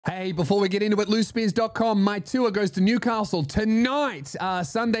Hey, before we get into it, loosespears.com, my tour goes to Newcastle tonight,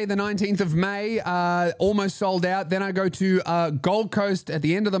 Sunday the 19th of May, almost sold out. Then I go to Gold Coast at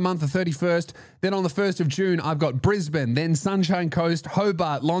the end of the month, the 31st. Then on the 1st of June, I've got Brisbane, then Sunshine Coast,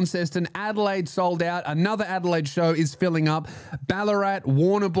 Hobart, Launceston, Adelaide sold out. Another Adelaide show is filling up. Ballarat,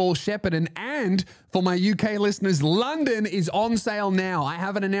 Warrnambool, Shepparton, and for my UK listeners, London is on sale now. I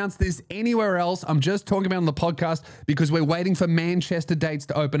haven't announced this anywhere else. I'm just talking about it on the podcast because we're waiting for Manchester dates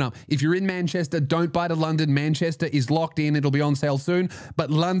to open up. If you're in Manchester, don't buy to London. Manchester is locked in. It'll be on sale soon.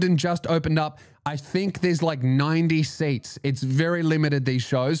 But London just opened up. I think there's like 90 seats. It's very limited, these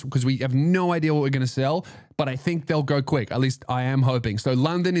shows, because we have no idea what we're going to sell. But I think they'll go quick. At least I am hoping. So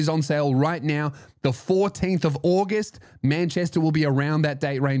London is on sale right now, the 14th of August. Manchester will be around that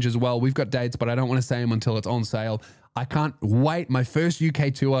date range as well. We've got dates, but I don't want to say them until it's on sale. I can't wait. My first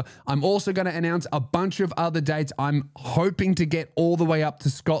UK tour. I'm also going to announce a bunch of other dates. I'm hoping to get all the way up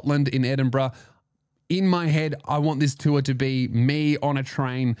to Scotland in Edinburgh. In my head, I want this tour to be me on a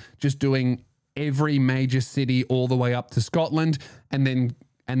train, just doing every major city all the way up to Scotland and then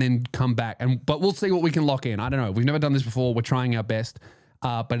come back. But we'll see what we can lock in. I don't know. We've never done this before. We're trying our best,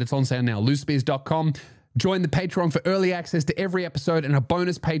 but it's on sale now. loosespears.com. Join the Patreon for early access to every episode and a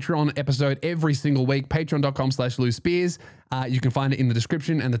bonus Patreon episode every single week. Patreon.com/loosespears. You can find it in the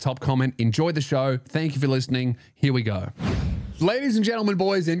description and the top comment. Enjoy the show. Thank you for listening. Here we go. Ladies and gentlemen,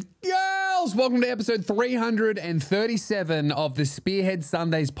 boys and girls, welcome to episode 337 of the Spearhead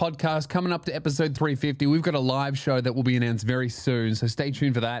Sundays podcast. Coming up to episode 350, we've got a live show that will be announced very soon, so stay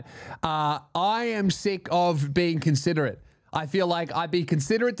tuned for that. I am sick of being considerate. I feel like I be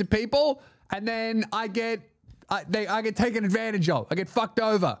considerate to people, and then I get taken advantage of. I get fucked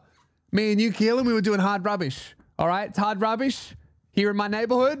over. Me and you, Keelan, we were doing hard rubbish. All right, it's hard rubbish here in my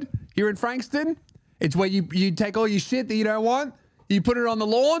neighborhood, here in Frankston. It's where you take all your shit that you don't want, you put it on the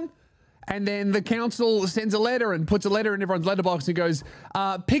lawn, and then the council sends a letter and puts a letter in everyone's letterbox and goes,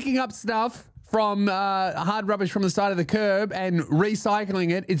 picking up stuff from hard rubbish from the side of the curb and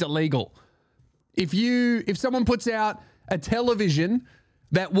recycling it is illegal. If someone puts out a television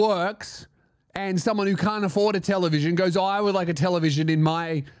that works and someone who can't afford a television goes, oh, I would like a television in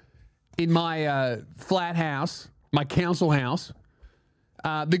my flat house, my council house,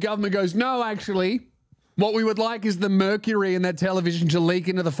 the government goes, no, actually, what we would like is the mercury in that television to leak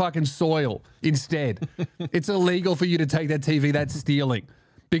into the fucking soil instead. It's illegal for you to take that TV. That's stealing.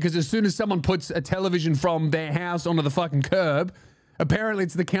 Because as soon as someone puts a television from their house onto the fucking curb, apparently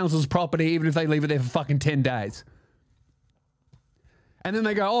it's the council's property, even if they leave it there for fucking 10 days. And then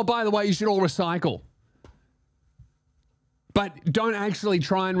they go, oh, by the way, you should all recycle. But don't actually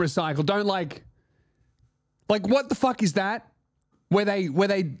try and recycle. Don't like what the fuck is that? Where they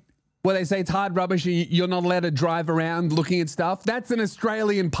say it's hard rubbish and you're not allowed to drive around looking at stuff. That's an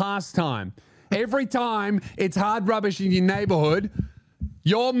Australian pastime. Every time it's hard rubbish in your neighborhood,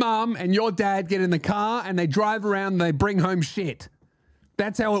 your mum and your dad get in the car and they drive around and they bring home shit.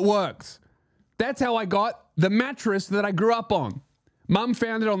 That's how it works. That's how I got the mattress that I grew up on. Mum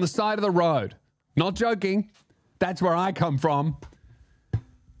found it on the side of the road. Not joking. That's where I come from.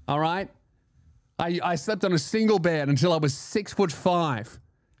 All right? I slept on a single bed until I was 6'5".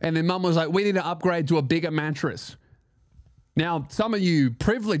 And then Mum was like, we need to upgrade to a bigger mattress. Now, some of you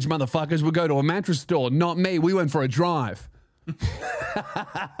privileged motherfuckers would go to a mattress store. Not me. We went for a drive.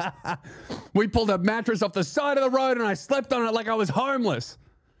 We pulled a mattress off the side of the road and I slept on it like I was homeless.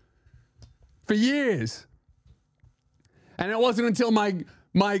 For years. And it wasn't until I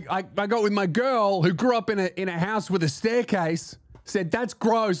got with my girl who grew up in a house with a staircase, said, that's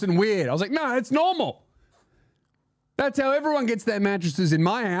gross and weird. I was like, no, it's normal. That's how everyone gets their mattresses in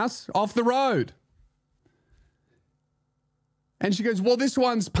my house, off the road. And she goes, well, this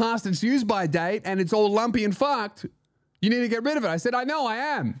one's past its use-by date and it's all lumpy and fucked. You need to get rid of it. I said, I know, I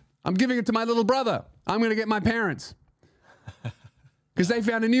am. I'm giving it to my little brother. I'm going to get my parents. Because they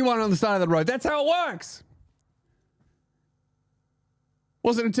found a new one on the side of the road. That's how it works.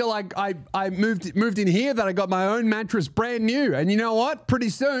 Wasn't until I moved in here that I got my own mattress brand new. And you know what? Pretty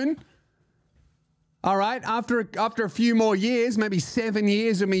soon, all right, after a few more years, maybe 7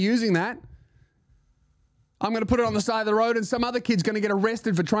 years of me using that, I'm going to put it on the side of the road and some other kid's going to get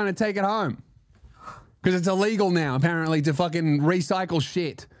arrested for trying to take it home. Because it's illegal now, apparently, to fucking recycle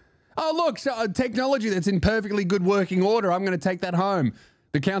shit. Oh, look, so, technology that's in perfectly good working order. I'm going to take that home.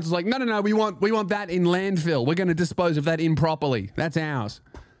 The council's like, no, we want that in landfill. We're going to dispose of that improperly. That's ours.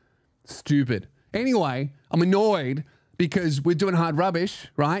 Stupid. Anyway, I'm annoyed because we're doing hard rubbish,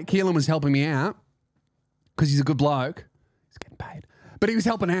 right? Keelan was helping me out because he's a good bloke. He's getting paid. But he was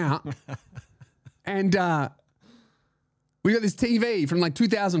helping out. And We got this TV from like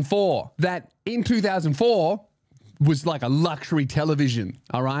 2004 that in 2004 was like a luxury television,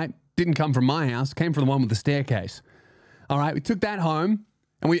 all right? Didn't come from my house, came from the one with the staircase. All right, we took that home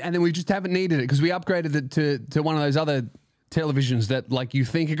and then we just haven't needed it because we upgraded it to one of those other televisions that like you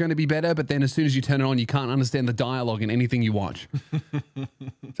think are going to be better, but then as soon as you turn it on, you can't understand the dialogue in anything you watch.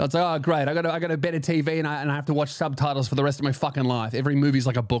 So it's like, oh great, I got a better TV and I have to watch subtitles for the rest of my fucking life. Every movie's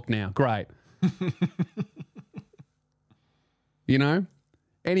like a book now. Great. You know?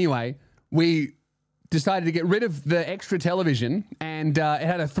 Anyway, we decided to get rid of the extra television and it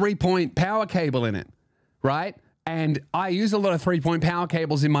had a 3-point power cable in it, right? And I use a lot of 3-point power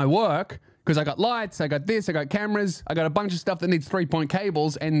cables in my work because I got lights, I got this, I got cameras, I got a bunch of stuff that needs 3-point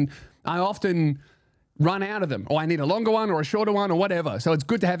cables, and I often run out of them, or I need a longer one or a shorter one or whatever. So it's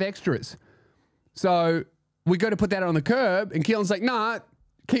good to have extras. So we go to put that on the curb, and Keelan's like, nah,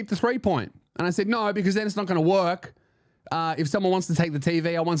 keep the 3-point. And I said, no, because then it's not going to work. If someone wants to take the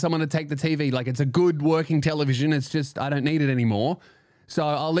TV, I want someone to take the TV. Like, it's a good working television. It's just, I don't need it anymore. So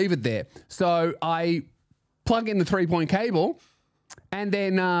I'll leave it there. So I plug in the 3-point cable and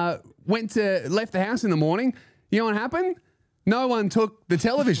then left the house in the morning. You know what happened? No one took the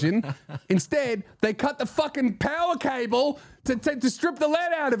television. Instead, they cut the fucking power cable to strip the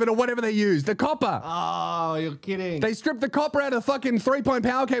lead out of it or whatever they used, the copper. Oh, you're kidding. They stripped the copper out of the fucking 3-point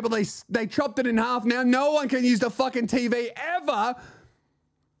power cable. They chopped it in half. Now no one can use the fucking TV ever.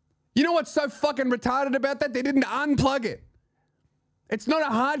 You know what's so fucking retarded about that? They didn't unplug it. It's not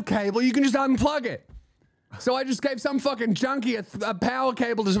a hard cable. You can just unplug it. So I just gave some fucking junkie a power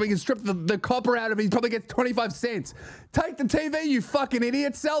cable so we can strip the copper out of it. He probably gets 25 cents. Take the TV, you fucking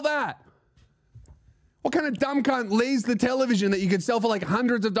idiot. Sell that. What kind of dumb cunt leaves the television that you could sell for like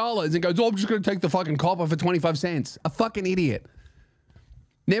hundreds of dollars and goes, oh, I'm just going to take the fucking copper for 25 cents. A fucking idiot.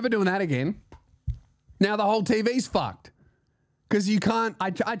 Never doing that again. Now the whole TV's fucked. Because you can't, I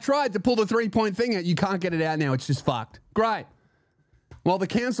tried to pull the 3-point thing out. You can't get it out now. It's just fucked. Great. Well, the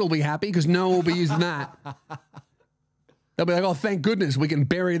council will be happy because no one will be using that. They'll be like, oh, thank goodness we can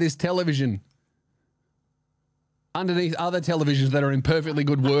bury this television underneath other televisions that are in perfectly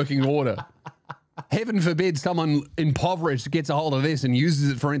good working order. Heaven forbid someone impoverished gets a hold of this and uses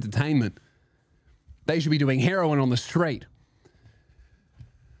it for entertainment. They should be doing heroin on the street.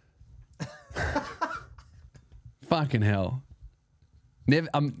 Fucking hell. Never.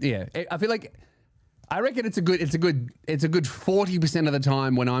 Yeah. I feel like. I reckon it's a good 40% of the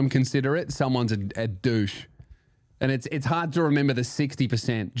time when I'm considerate, someone's a douche. And it's hard to remember the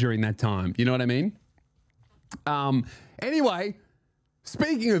 60% during that time. You know what I mean? Anyway,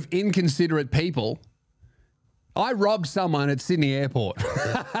 speaking of inconsiderate people, I robbed someone at Sydney Airport.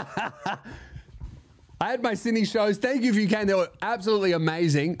 I had my Sydney shows. Thank you if you came. They were absolutely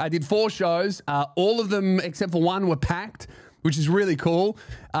amazing. I did 4 shows. All of them, except for one, were packed, which is really cool.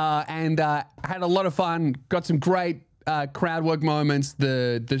 And had a lot of fun. Got some great crowd work moments.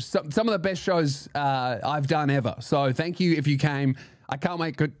 Some of the best shows I've done ever. So thank you if you came. I can't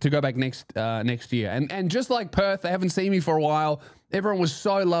wait to go back next year. And just like Perth, they haven't seen me for a while. Everyone was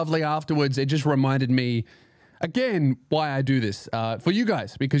so lovely afterwards. It just reminded me, again, why I do this for you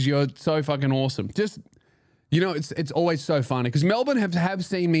guys, because you're so fucking awesome. Just, you know, it's always so funny because Melbourne have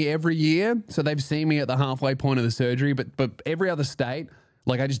seen me every year. So they've seen me at the halfway point of the surgery, but every other state,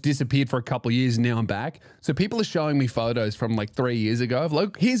 like I just disappeared for a couple of years and now I'm back. So people are showing me photos from like 3 years ago of,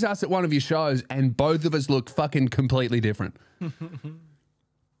 look, here's us at one of your shows and both of us look fucking completely different.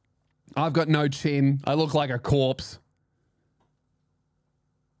 I've got no chin. I look like a corpse.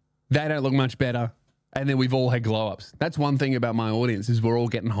 They don't look much better. And then we've all had glow-ups. That's one thing about my audience is we're all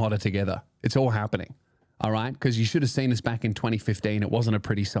getting hotter together. It's all happening. All right? Because you should have seen us back in 2015. It wasn't a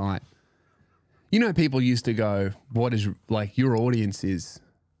pretty sight. You know, people used to go, what is, like, your audience is,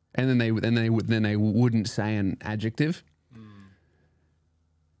 and then they wouldn't say an adjective,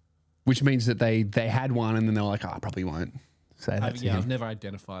 which means that they had one and then they're like, oh, I probably won't say that. I've never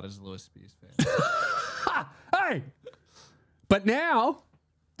identified as a Lewis Spears fan. Hey! But now,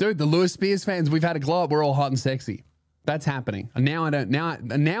 dude, the Lewis Spears fans, we've had a glow up. We're all hot and sexy. That's happening. And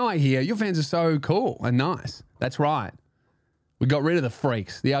now I hear your fans are so cool and nice. That's right. We got rid of the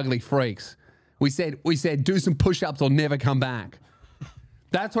freaks, the ugly freaks. We said do some push-ups or never come back.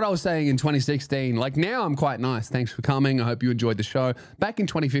 That's what I was saying in 2016. Like, now I'm quite nice. Thanks for coming. I hope you enjoyed the show. Back in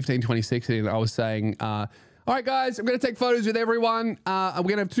 2015, 2016, I was saying, all right, guys, I'm going to take photos with everyone. We're going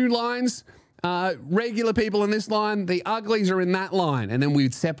to have 2 lines. Regular people in this line, the uglies are in that line, and then we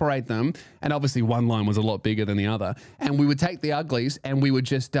would separate them, and obviously one line was a lot bigger than the other, and we would take the uglies and we would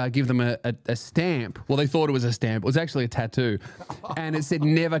just give them a stamp. Well, they thought it was a stamp. It was actually a tattoo, and it said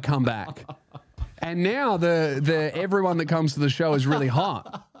never come back. And now the everyone that comes to the show is really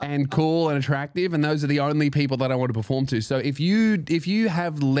hot and cool and attractive, and those are the only people that I want to perform to. So if you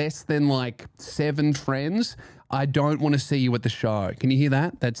have less than like 7 friends, I don't want to see you at the show. Can you hear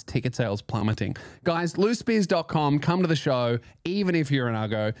that? That's ticket sales plummeting. Guys, loosespears.com, come to the show, even if you're an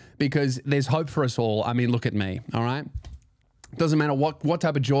uggo, because there's hope for us all. I mean, look at me, all right? Doesn't matter what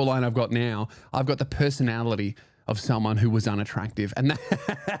type of jawline I've got now. I've got the personality of someone who was unattractive, and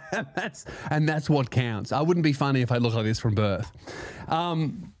that's what counts. I wouldn't be funny if I looked like this from birth.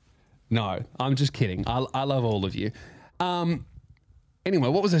 No, I'm just kidding. I love all of you. Anyway,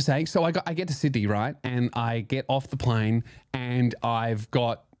 what was I saying? So I get to Sydney, right? And I get off the plane and I've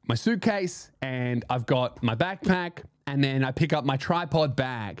got my suitcase and I've got my backpack, and then I pick up my tripod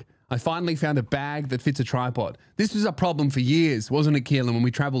bag. I finally found a bag that fits a tripod. This was a problem for years, wasn't it, Keelan? When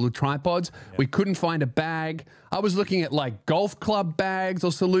we traveled with tripods, we couldn't find a bag. I was looking at like golf club bags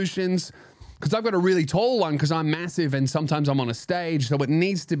or solutions, because I've got a really tall one because I'm massive and sometimes I'm on a stage, so it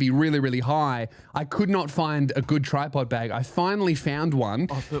needs to be really, really high. I could not find a good tripod bag. I finally found one.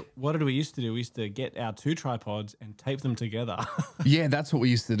 Oh, but what did we used to do? We used to get our 2 tripods and tape them together. Yeah, that's what we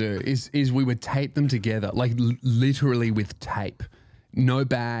used to do, is we would tape them together, like literally with tape. No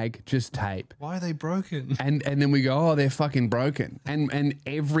bag, just tape. Why are they broken? And then we go, oh, they're fucking broken. And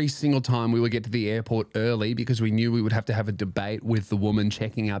every single time we would get to the airport early, because we knew we would have to have a debate with the woman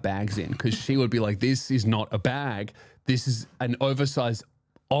checking our bags in, because she would be like, this is not a bag. This is an oversized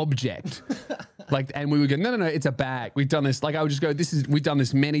object. Like, and we would go, no, it's a bag. We've done this. Like, I would just go, we've done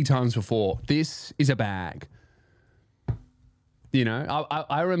this many times before. This is a bag. You know,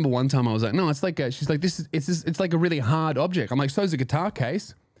 I remember one time I was like, no, it's like she's like, it's like a really hard object. I'm like, so is a guitar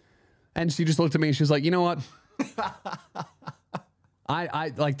case. And she just looked at me and she was like, you know what?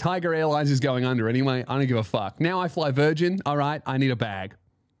 I like Tiger Airlines is going under anyway. I don't give a fuck. Now I fly Virgin. All right. I need a bag.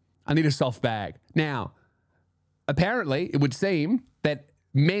 I need a soft bag. Now, apparently it would seem that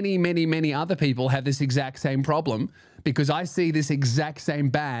many, many, many other people have this exact same problem, because I see this exact same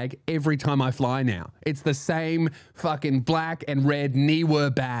bag every time I fly now. It's the same fucking black and red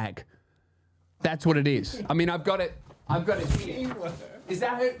Neewer bag. That's what it is. I mean, I've got it here. Is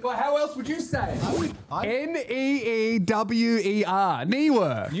that it? Well, how else would you say it? N-E-E-W-E-R.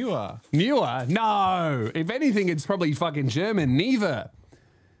 Neewer. Newer? No. If anything, it's probably fucking German. Neewer.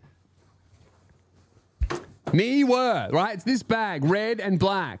 Neewer, right? It's this bag, red and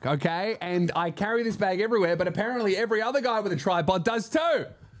black, okay? And I carry this bag everywhere, but apparently every other guy with a tripod does too.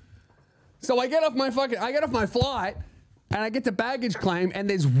 So I get off my flight and I get to baggage claim, and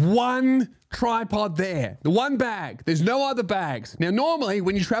there's one tripod there. The one bag. There's no other bags. Now, normally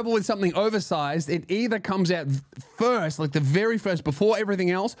when you travel with something oversized, it either comes out first, like the very first before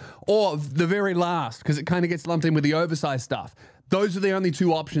everything else, or the very last, because it kind of gets lumped in with the oversized stuff. Those are the only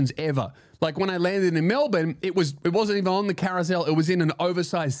 2 options ever. Like when I landed in Melbourne, it wasn't even on the carousel. It was in an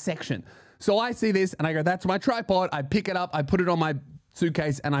oversized section. So I see this and I go, that's my tripod. I pick it up, I put it on my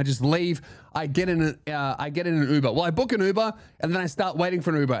suitcase, and I just leave. I get in an Uber. Well, I book an Uber, and then I start waiting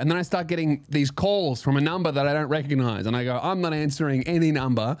for an Uber, and then I start getting these calls from a number that I don't recognize, and I go, I'm not answering any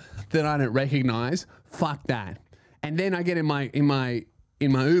number that I don't recognize. Fuck that. And then I get in my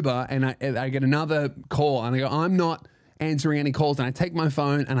Uber, and I get another call, and I go, I'm not answering any calls, and I take my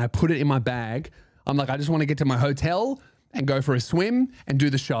phone and I put it in my bag. I'm like, I just want to get to my hotel and go for a swim and do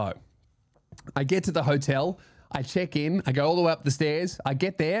the show. I get to the hotel, I check in, I go all the way up the stairs, I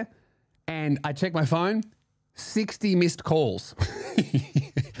get there and I check my phone, 60 missed calls,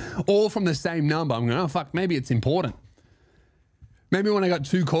 all from the same number. I'm going, oh fuck, maybe it's important. Maybe when I got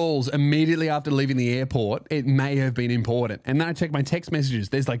 2 calls immediately after leaving the airport, it may have been important. And then I check my text messages,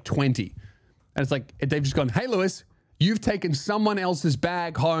 there's like 20. And it's like, they've just gone, hey Lewis, you've taken someone else's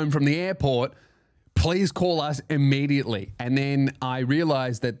bag home from the airport. Please call us immediately. And then I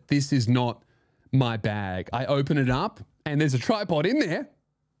realized that this is not my bag. I open it up and there's a tripod in there.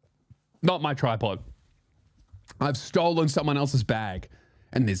 Not my tripod. I've stolen someone else's bag,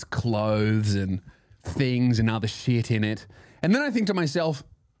 and there's clothes and things and other shit in it. And then I think to myself,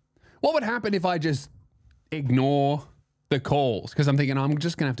 what would happen if I just ignore the calls? Because I'm thinking I'm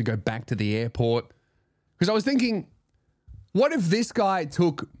just going to have to go back to the airport. Because I was thinking, what if this guy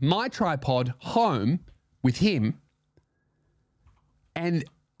took my tripod home with him, and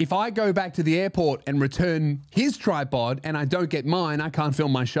if I go back to the airport and return his tripod and I don't get mine, I can't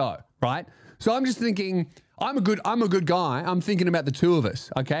film my show, right? So I'm just thinking, I'm a good guy. I'm thinking about the 2 of us,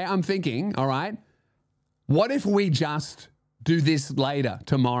 okay? I'm thinking, all right, what if we just do this later,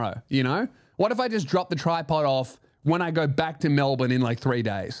 tomorrow, you know? What if I just drop the tripod off when I go back to Melbourne in like 3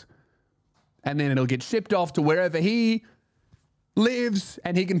 days? And then it'll get shipped off to wherever he lives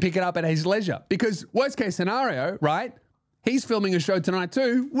and he can pick it up at his leisure. Because worst case scenario, right? He's filming a show tonight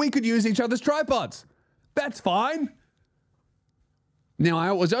too. We could use each other's tripods. That's fine. Now,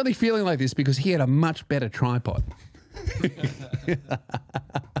 I was only feeling like this because he had a much better tripod.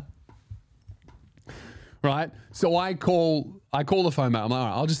 Right? So I call the phone back. I'm like, all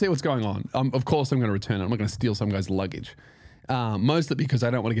right, I'll just see what's going on. Of course, I'm going to return it. I'm not going to steal some guy's luggage. Mostly because I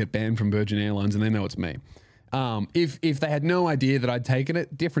don't want to get banned from Virgin Airlines and they know it's me. If they had no idea that I'd taken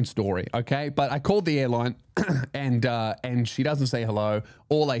it, different story, okay? But I called the airline and she doesn't say hello.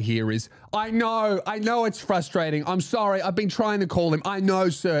 All I hear is, I know it's frustrating. I'm sorry. I've been trying to call him. I know,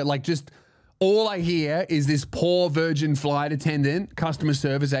 sir. Like, just all I hear is this poor Virgin flight attendant, customer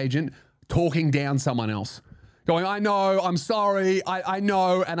service agent, talking down someone else. Going, I know, I'm sorry, I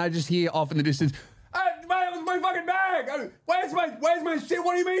know. And I just hear off in the distance, my fucking bag. Where's my shit?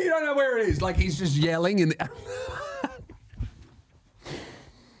 What do you mean you don't know where it is? Like, he's just yelling.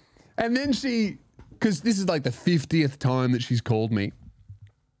 And then because this is like the 50th time that she's called me.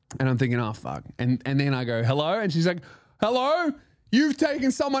 And I'm thinking, oh, fuck. And then I go, hello? And she's like, hello? You've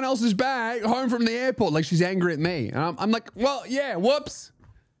taken someone else's bag home from the airport. Like, she's angry at me. And I'm like, well, yeah, whoops.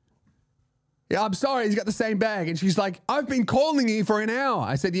 Yeah, I'm sorry, he's got the same bag. And she's like, I've been calling you for an hour.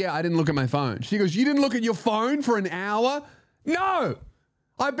 I said, yeah, I didn't look at my phone. She goes, you didn't look at your phone for an hour? No,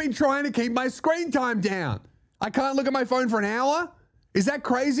 I've been trying to keep my screen time down. I can't look at my phone for an hour? Is that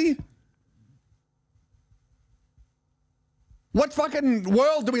crazy? What fucking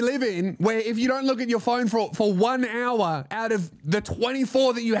world do we live in where if you don't look at your phone for 1 hour out of the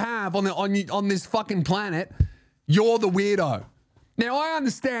 24 that you have on this fucking planet, you're the weirdo? Now, I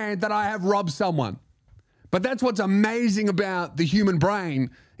understand that I have robbed someone, but that's what's amazing about the human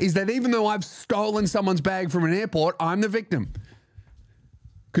brain is that even though I've stolen someone's bag from an airport, I'm the victim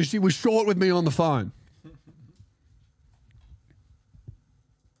because she was short with me on the phone.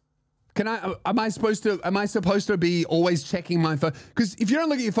 Am I supposed to be always checking my phone? Because if you don't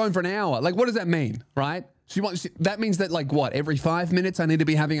look at your phone for an hour, like, what does that mean, right? That means that, like, what, every 5 minutes I need to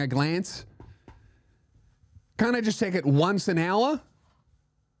be having a glance? Can't I just check it once an hour?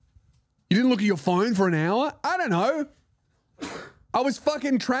 You didn't look at your phone for an hour? I don't know. I was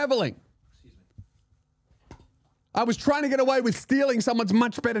fucking traveling. I was trying to get away with stealing someone's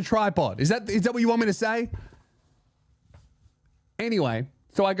much better tripod. Is that what you want me to say? Anyway,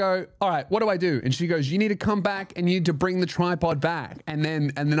 so I go, all right, what do I do? And she goes, you need to come back and you need to bring the tripod back. And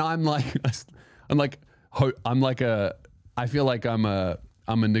then I'm like, I feel like I'm a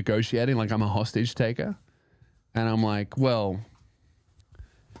negotiating, like I'm a hostage taker. And I'm like, well,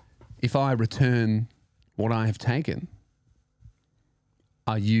 if I return what I have taken,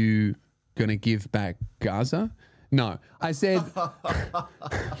 are you going to give back Gaza? No. I said,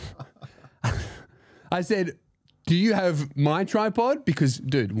 do you have my tripod? Because,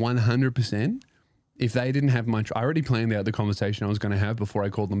 dude, 100%, if they didn't have my, I already planned out the conversation I was going to have before I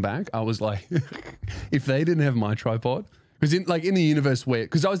called them back. I was like, if they didn't have my tripod, because in the universe where,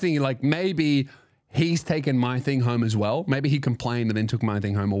 because I was thinking like maybe he's taken my thing home as well. Maybe he complained and then took my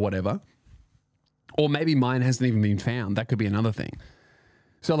thing home or whatever. Or maybe mine hasn't even been found. That could be another thing.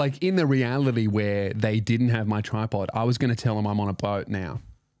 So like in the reality where they didn't have my tripod, I was going to tell them I'm on a boat now.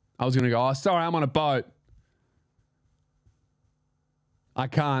 I was going to go, oh, sorry, I'm on a boat. I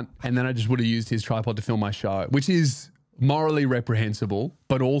can't. And then I just would have used his tripod to film my show, which is morally reprehensible,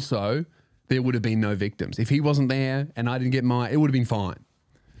 but also there would have been no victims. If he wasn't there and I didn't get mine, it would have been fine.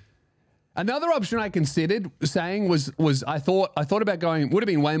 Another option I considered saying was I thought about going, would have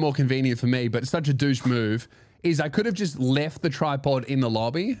been way more convenient for me, but it's such a douche move, is I could have just left the tripod in the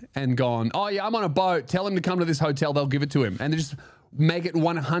lobby and gone, oh yeah, I'm on a boat, tell him to come to this hotel, they'll give it to him. And just make it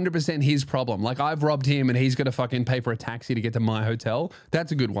 100% his problem. Like I've robbed him and he's got to fucking pay for a taxi to get to my hotel.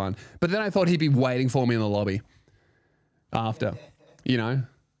 That's a good one. But then I thought he'd be waiting for me in the lobby after, you know?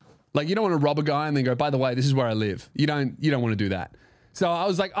 Like you don't want to rob a guy and then go, by the way, this is where I live. You don't want to do that. So I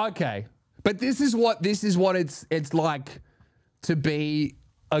was like, okay. But this is what it's like to be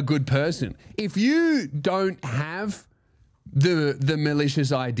a good person. If you don't have the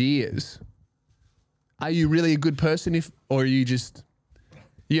malicious ideas, are you really a good person? Or are you just,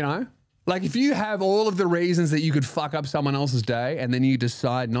 you know, like if you have all of the reasons that you could fuck up someone else's day and then you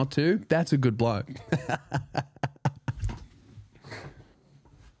decide not to, that's a good bloke.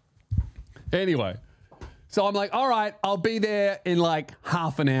 Anyway. So I'm like, all right, I'll be there in like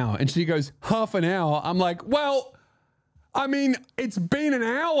half an hour. And she goes, half an hour? I'm like, well, I mean, it's been an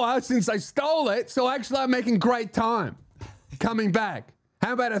hour since I stole it. So actually I'm making great time coming back.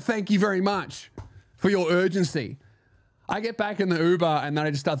 How about a thank you very much for your urgency? I get back in the Uber and then I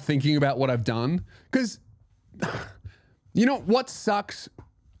just start thinking about what I've done. Because You know what sucks?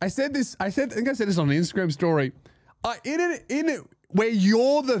 I think I said this on an Instagram story. Where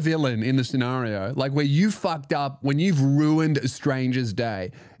you're the villain in the scenario, like where you fucked up when you've ruined a stranger's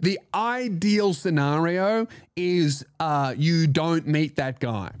day, the ideal scenario is you don't meet that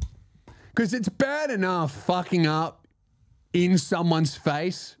guy. Because it's bad enough fucking up in someone's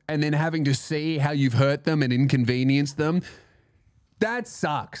face and then having to see how you've hurt them and inconvenienced them. That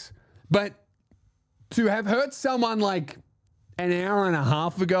sucks. But to have hurt someone like an hour and a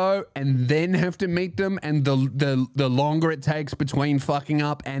half ago and then have to meet them, and the longer it takes between fucking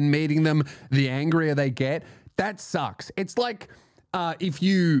up and meeting them, the angrier they get, that sucks. It's like if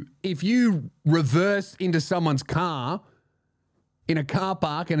you reverse into someone's car in a car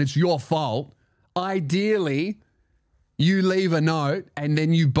park and it's your fault, ideally you leave a note and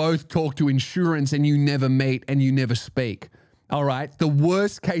then you both talk to insurance and you never meet and you never speak. All right. The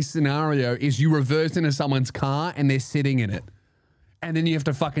worst case scenario is you reverse into someone's car and they're sitting in it. And then you have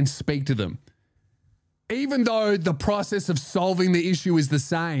to fucking speak to them. Even though the process of solving the issue is the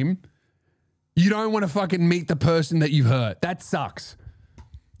same, you don't want to fucking meet the person that you've hurt. That sucks.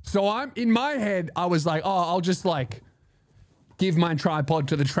 So in my head, I was like, oh, I'll just like give my tripod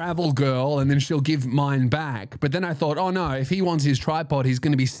to the travel girl and then she'll give mine back. But then I thought, oh no, if he wants his tripod, he's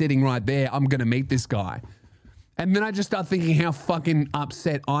going to be sitting right there. I'm going to meet this guy. And then I just start thinking how fucking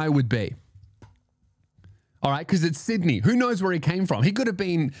upset I would be. All right, because it's Sydney. Who knows where he came from? He could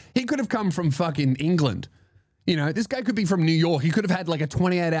have come from fucking England. You know, this guy could be from New York. He could have had like a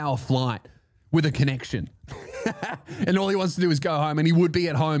 28-hour flight with a connection. And all he wants to do is go home, and he would be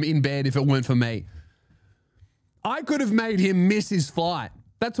at home in bed if it weren't for me. I could have made him miss his flight.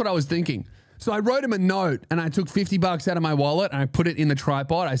 That's what I was thinking. So I wrote him a note and I took $50 out of my wallet and I put it in the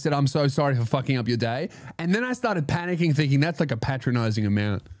tripod. I said, I'm so sorry for fucking up your day. And then I started panicking, thinking that's like a patronizing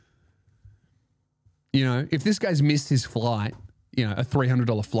amount. You know, if this guy's missed his flight, you know, a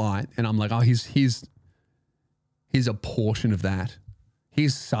 $300 flight, and I'm like, oh, here's a portion of that.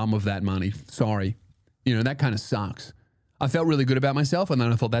 Here's some of that money. Sorry. You know, that kind of sucks. I felt really good about myself. And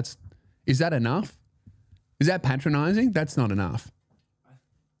then I thought, is that enough? Is that patronizing? That's not enough.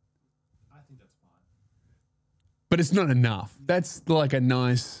 I think that's fine. But it's not enough. That's like a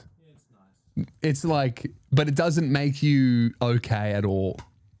nice... Yeah, it's nice. It's like... But it doesn't make you okay at all.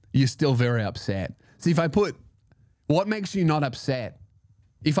 You're still very upset. See, if I put... What makes you not upset?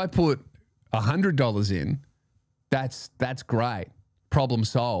 If I put $100 in, that's great. Problem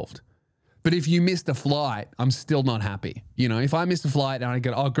solved. But if you missed a flight, I'm still not happy. You know, if I missed a flight and I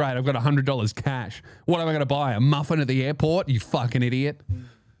go, oh, great, I've got $100 cash. What am I going to buy? A muffin at the airport? You fucking idiot.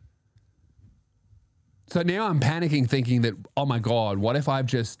 So now I'm panicking thinking that, oh my God, what if I've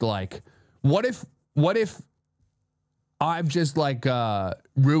just like, what if I've just like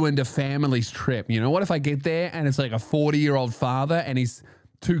ruined a family's trip? You know, what if I get there and it's like a 40-year-old father and his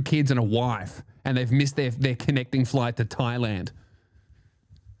 2 kids and a wife and they've missed their connecting flight to Thailand?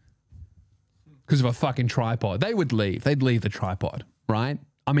 Because of a fucking tripod. They would leave. They'd leave the tripod, right?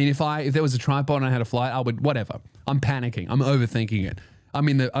 I mean, if there was a tripod and I had a flight, I would, whatever. I'm panicking. I'm overthinking it. I'm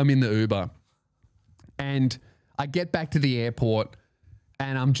in the Uber. And I get back to the airport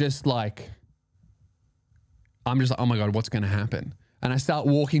and I'm just like, oh my God, what's going to happen? And I start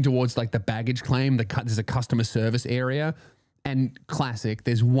walking towards like the baggage claim. There's a customer service area, and classic,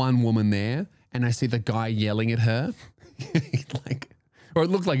 there's one woman there and I see the guy yelling at her. Like, or it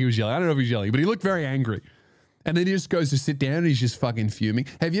looked like he was yelling. I don't know if he was yelling, but he looked very angry. And then he just goes to sit down and he's just fucking fuming.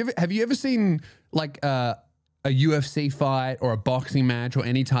 Have you ever seen like a UFC fight or a boxing match or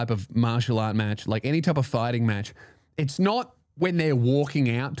any type of martial art match, like any type of fighting match? It's not when they're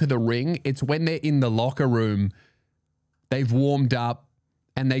walking out to the ring. It's when they're in the locker room, they've warmed up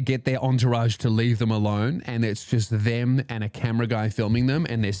and they get their entourage to leave them alone. And it's just them and a camera guy filming them.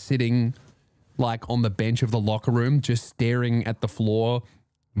 And they're sitting like on the bench of the locker room, just staring at the floor,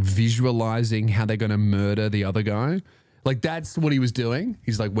 visualizing how they're going to murder the other guy. Like, that's what he was doing.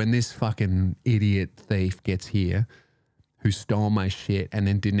 He's like, when this fucking idiot thief gets here who stole my shit and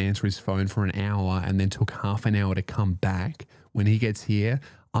then didn't answer his phone for an hour and then took half an hour to come back, when he gets here,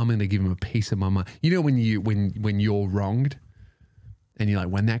 I'm going to give him a piece of my mind. You know, when you're wronged and you're like,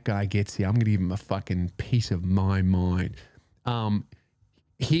 when that guy gets here, I'm going to give him a fucking piece of my mind.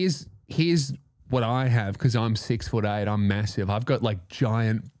 Here's what I have, because I'm 6'8", I'm massive. I've got like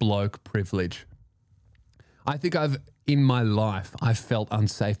giant bloke privilege. I think in my life, I've felt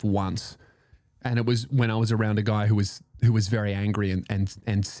unsafe once. And it was when I was around a guy who was very angry and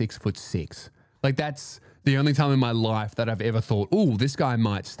 6'6". Like, that's the only time in my life that I've ever thought, oh, this guy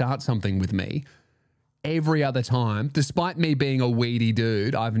might start something with me. Every other time, despite me being a weedy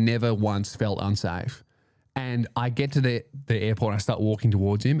dude, I've never once felt unsafe. And I get to the airport and I start walking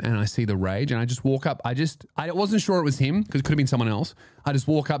towards him and I see the rage and I just walk up. I wasn't sure it was him because it could have been someone else. I just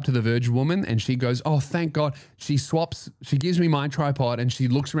walk up to the Virgin woman and she goes, oh, thank God. She gives me my tripod and she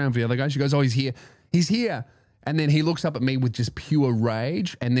looks around for the other guy. She goes, oh, he's here. He's here. And then he looks up at me with just pure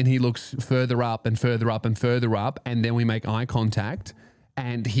rage. And then he looks further up and further up and further up. And then we make eye contact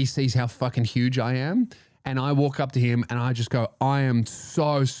and he sees how fucking huge I am. And I walk up to him and I just go, I am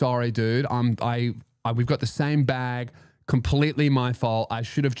so sorry, dude. We've got the same bag, completely my fault. I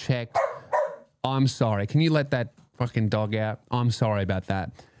should have checked. I'm sorry. Can you let that fucking dog out? I'm sorry about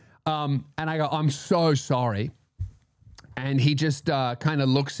that. And I go, I'm so sorry. And he just kind of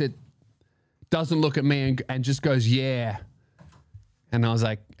doesn't look at me and just goes, yeah. And I was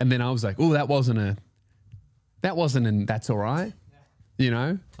like, oh, that's all right. You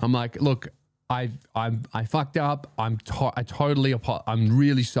know, I'm like, look, I fucked up. I'm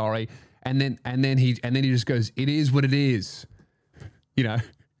really sorry. And then he just goes, it is what it is, you know?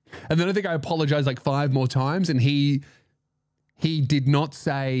 And then I think I apologized like 5 more times and he did not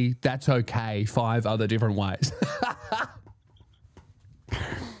say that's okay 5 other different ways.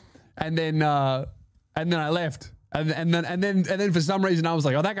 and then I left. And then for some reason I was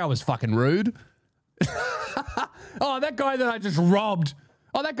like, oh, that guy was fucking rude. Oh, that guy that I just robbed.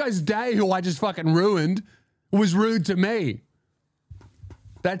 Oh, that guy's day who I just fucking ruined was rude to me.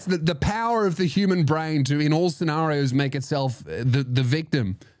 That's the power of the human brain to, in all scenarios, make itself the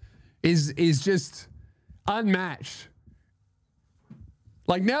victim is just unmatched.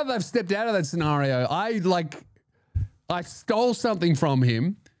 Like now that I've stepped out of that scenario, I stole something from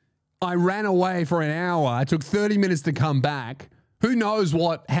him. I ran away for an hour. It took 30 minutes to come back. Who knows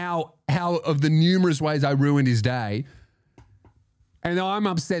how of the numerous ways I ruined his day. And I'm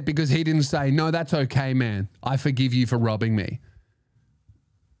upset because he didn't say, no, that's okay, man. I forgive you for robbing me.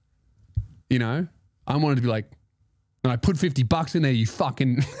 You know, I wanted to be like, I put $50 in there, you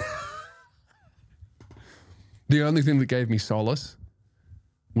fucking. The only thing that gave me solace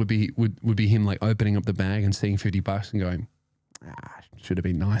would be him like opening up the bag and seeing $50 and going, should have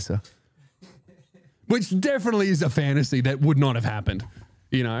been nicer. Which definitely is a fantasy that would not have happened.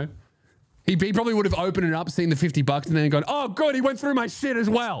 You know, he probably would have opened it up, seen the $50 and then gone, oh, good, he went through my shit as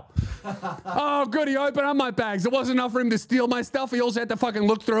well. Oh, good, he opened up my bags. It wasn't enough for him to steal my stuff. He also had to fucking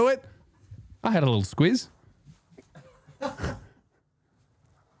look through it. I had a little squiz. I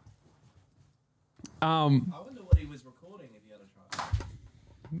wonder what he was recording if he had a try.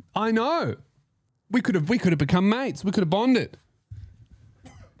 I know. We could have become mates. We could have bonded.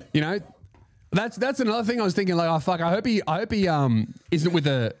 You know, that's another thing I was thinking. Like, oh fuck, I hope he isn't with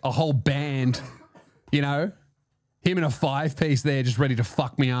a whole band. You know, him in a 5-piece there, just ready to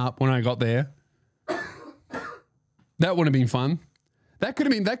fuck me up when I got there. That would have been fun. That could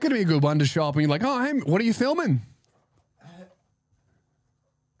have been a good one to show up and you're like, oh, hey, what are you filming?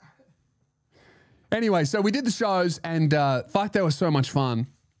 Anyway, so we did the shows and fuck, they were so much fun.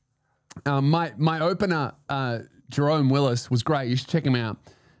 My opener, Jerome Willis, was great. You should check him out.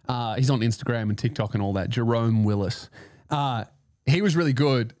 He's on Instagram and TikTok and all that. Jerome Willis. He was really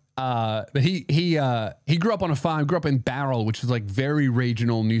good. But he grew up on a farm, grew up in Barrel, which is like very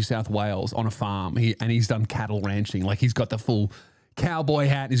regional New South Wales on a farm. And he's done cattle ranching. Like he's got the full cowboy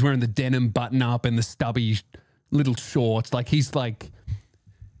hat. He's wearing the denim button up and the stubby little shorts. Like he's like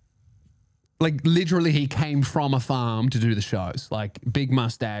literally he came from a farm to do the shows. Like big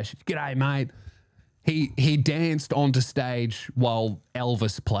mustache. G'day, mate. He danced onto stage while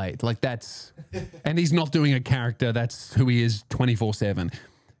Elvis played. Like that's, and he's not doing a character. That's who he is 24/7.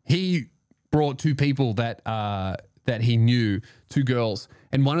 He brought 2 people that he knew, 2 girls,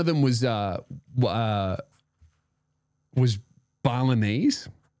 and one of them was Balinese.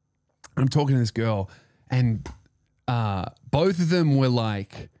 I'm talking to this girl, and both of them were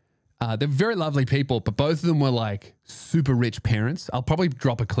like, they're very lovely people, but both of them were like super rich parents. I'll probably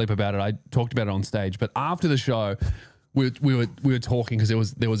drop a clip about it. I talked about it on stage, but after the show, we were talking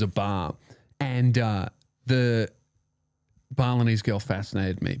because there was a bar, and the Balinese girl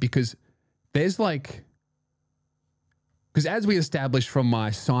fascinated me because there's like, because as we established from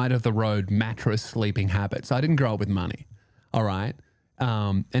my side of the road mattress sleeping habits, I didn't grow up with money. All right.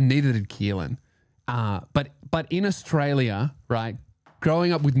 And neither did Keelan. But in Australia, right,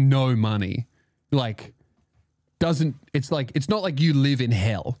 growing up with no money, like it's not like you live in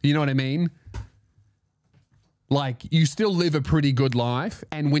hell. You know what I mean? Like you still live a pretty good life.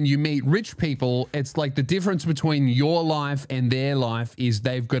 And when you meet rich people, it's like the difference between your life and their life is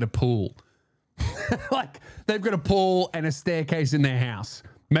they've got a pool. Like they've got a pool and a staircase in their house,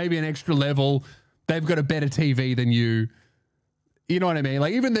 maybe an extra level. They've got a better TV than you. You know what I mean?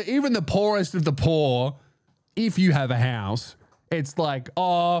 Like even the poorest of the poor if you have a house, it's like,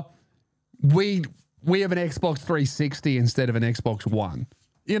 oh, we have an Xbox 360 instead of an Xbox One.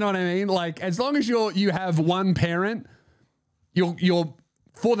 You know what I mean? Like, as long as you have one parent, you're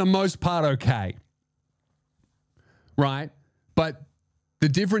for the most part okay, right? But the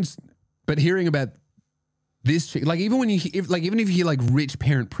difference, but hearing about this chick, like even if you hear like rich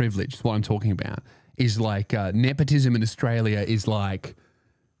parent privilege, is what I'm talking about, is like nepotism in Australia is like,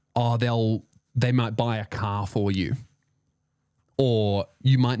 oh, they might buy a car for you, or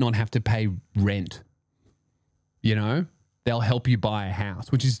you might not have to pay rent. You know, they'll help you buy a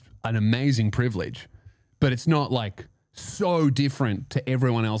house, which is an amazing privilege, but it's not like so different to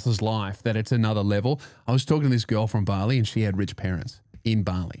everyone else's life that it's another level. I was talking to this girl from Bali and she had rich parents in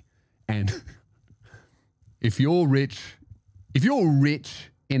Bali. And if you're rich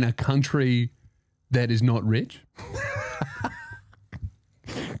in a country that is not rich,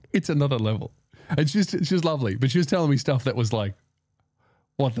 it's another level. It's just lovely. But she was telling me stuff that was like,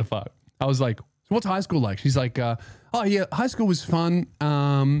 what the fuck? I was like, what's high school like? She's like, oh yeah, high school was fun.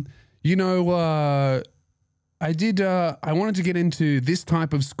 You know, I wanted to get into this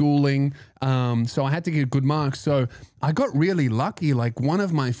type of schooling, so I had to get good marks. So I got really lucky. Like one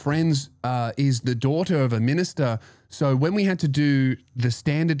of my friends is the daughter of a minister. So when we had to do the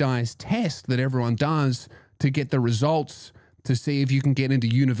standardized test that everyone does to get the results to see if you can get into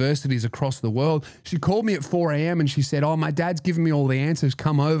universities across the world, she called me at 4 a.m. and she said, oh, my dad's given me all the answers.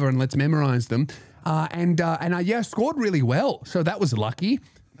 Come over and let's memorize them. And I scored really well. So that was lucky.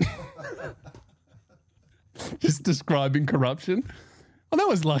 Just describing corruption. Well, that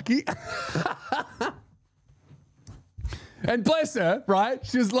was lucky. And bless her, right?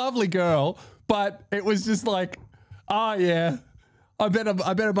 She was a lovely girl, but it was just like, oh yeah, I bet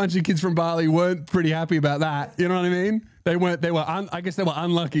a bunch of kids from Bali weren't pretty happy about that. You know what I mean? I guess they were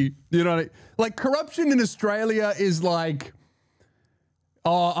unlucky. You know what I mean? Like corruption in Australia is like,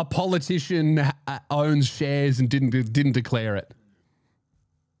 oh, a politician owns shares and didn't declare it.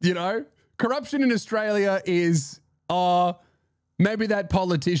 You know? Corruption in Australia is, maybe that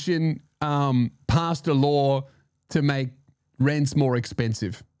politician passed a law to make rents more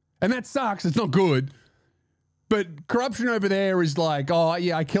expensive. And that sucks. It's not good. But corruption over there is like, oh,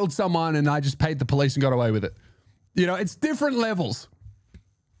 yeah, I killed someone and I just paid the police and got away with it. You know, it's different levels.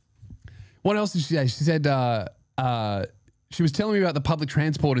 What else did she say? She said she was telling me about the public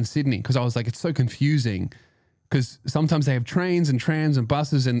transport in Sydney because I was like, it's so confusing. Because sometimes they have trains and trams and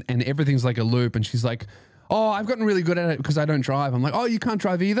buses and everything's like a loop. And she's like, oh, I've gotten really good at it because I don't drive. I'm like, oh, you can't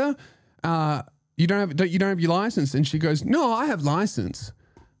drive either? You don't have your license? And she goes, no, I have license.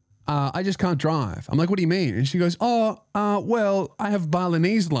 I just can't drive. I'm like, what do you mean? And she goes, oh, well, I have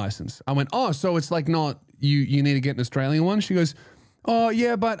Balinese license. I went, oh, so it's like not, you need to get an Australian one? She goes, oh,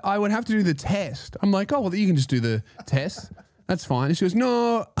 yeah, but I would have to do the test. I'm like, oh, well, you can just do the test. That's fine. And she goes,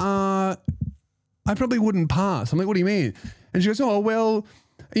 no, I probably wouldn't pass. I'm like, what do you mean? And she goes, oh, well,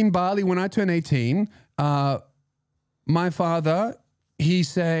 in Bali, when I turn 18, my father, he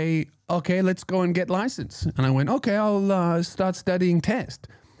say, okay, let's go and get license. And I went, okay, I'll start studying test.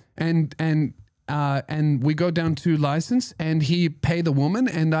 And we go down to license and he pay the woman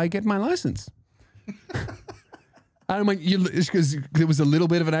and I get my license. I'm like, because there was a little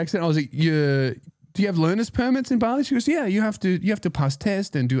bit of an accent. I was like, do you have learner's permits in Bali? She goes, yeah, you have to pass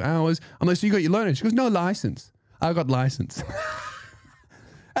test and do hours. I'm like, so you got your learner? She goes, no license. I got license.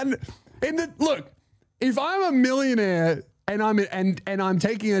 And look, if I'm a millionaire and I'm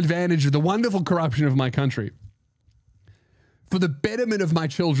taking advantage of the wonderful corruption of my country for the betterment of my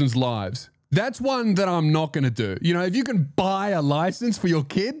children's lives, that's one that I'm not going to do. You know, if you can buy a license for your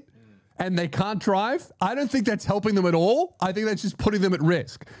kid and they can't drive, I don't think that's helping them at all. I think that's just putting them at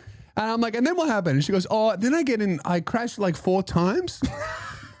risk. And I'm like, and then what happened? And she goes, oh, then I crashed like 4 times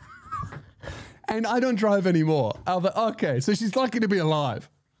and I don't drive anymore. I was like, okay, so she's lucky to be alive.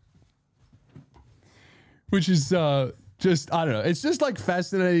 Which is just, I don't know. It's just like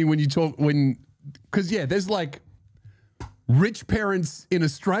fascinating when you talk, because yeah, there's like rich parents in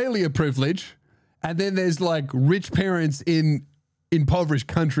Australia privilege and then there's like rich parents in impoverished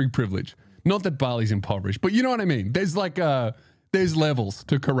country privilege. Not that Bali's impoverished, but you know what I mean? There's like there's levels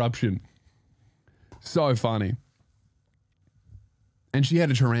to corruption. So funny. And she had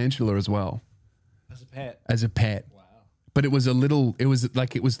a tarantula as well. As a pet? As a pet. Wow. But it was a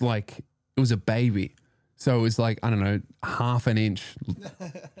baby. So it was like, I don't know, half an inch.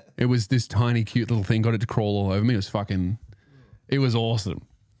 It was this tiny, cute little thing. Got it to crawl all over me. It was awesome.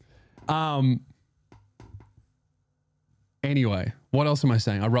 Anyway, what else am I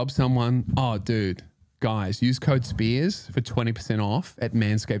saying? I robbed someone. Oh, dude. Guys, use code SPEARS for 20% off at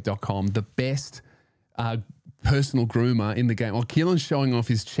manscaped.com. The best personal groomer in the game. Oh, Keelan's showing off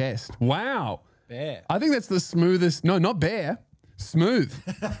his chest. Wow. Bear. I think that's the smoothest. No, not bear. Smooth.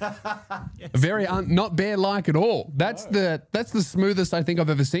 Yes. Very not bear-like at all. That's the smoothest I think I've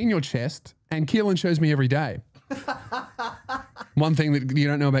ever seen your chest. And Keelan shows me every day. One thing that you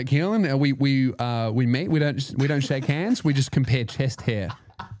don't know about Keelan, we meet. We don't shake hands. We just compare chest hair.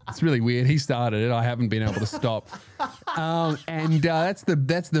 It's really weird. He started it. I haven't been able to stop. That's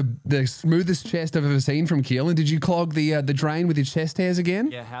the smoothest chest I've ever seen from Keelan. Did you clog the drain with your chest hairs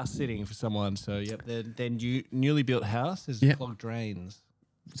again? Yeah, house sitting for someone. So yep, their newly built house is clogged drains.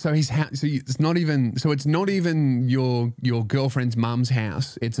 So it's not even your girlfriend's mum's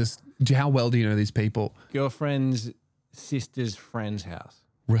house. How well do you know these people? Girlfriend's sister's friend's house.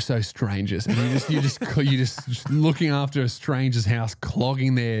 We're so strangers, and you're just looking after a stranger's house,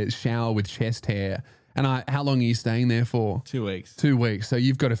 clogging their shower with chest hair. And how long are you staying there for? 2 weeks. 2 weeks. So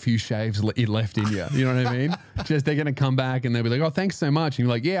you've got a few shaves left in you. You know what I mean? Just they're gonna come back and they'll be like, "Oh, thanks so much." And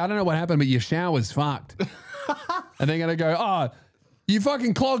you're like, "Yeah, I don't know what happened, but your shower's fucked." And they're gonna go, "Oh, you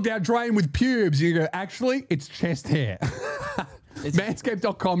fucking clogged our drain with pubes." You go, "Actually, it's chest hair."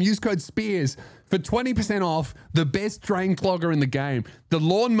 Manscaped.com, use code SPEARS for 20% off the best drain clogger in the game. The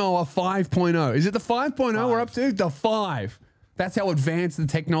Lawnmower 5.0. Is it the 5.0 we're up to? The 5. That's how advanced the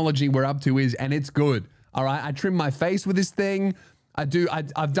technology we're up to is, and it's good. All right, I trim my face with this thing. I've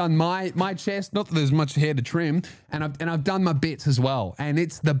done my chest, not that there's much hair to trim, and I've done my bits as well, and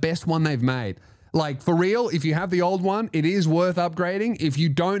it's the best one they've made. Like, for real, if you have the old one, it is worth upgrading. If you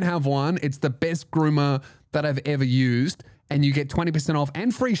don't have one, it's the best groomer that I've ever used, and you get 20% off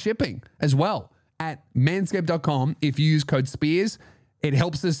and free shipping as well at manscaped.com if you use code SPEARS. It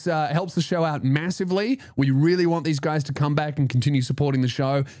helps us helps the show out massively. We really want these guys to come back and continue supporting the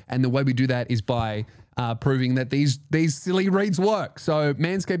show, and the way we do that is by proving that these silly reads work. So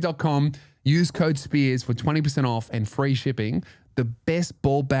manscaped.com, use code SPEARS for 20% off and free shipping. The best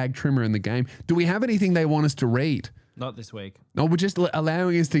ball bag trimmer in the game. Do we have anything they want us to read? Not this week. No, we're just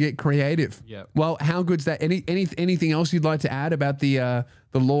allowing us to get creative. Yeah. Well, how good's that? Anything else you'd like to add about the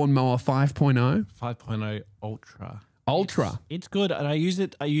Lawnmower 5.0? 5.0 Ultra. Ultra. It's good, and I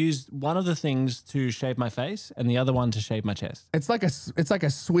use one of the things to shave my face, and the other one to shave my chest. It's like a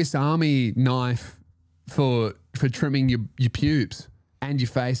Swiss Army knife for trimming your pubes and your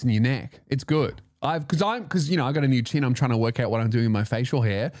face and your neck. It's good. Because you know I got a new chin. I'm trying to work out what I'm doing with my facial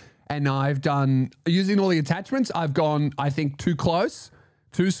hair. And I've done, using all the attachments, I've gone, I think, too close,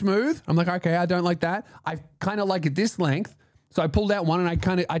 too smooth. I'm like, okay, I don't like that. I kind of like it this length. So I pulled out one and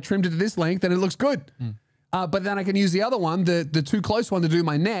I trimmed it to this length and it looks good. But then I can use the other one, the too close one, to do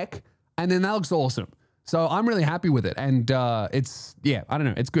my neck. And then that looks awesome. So I'm really happy with it. And I don't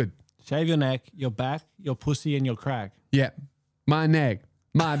know. It's good. Shave your neck, your back, your pussy, and your crack. Yeah. My neck,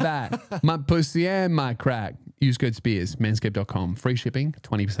 my back, my pussy, and my crack. Use code SPEARS, manscaped.com. Free shipping,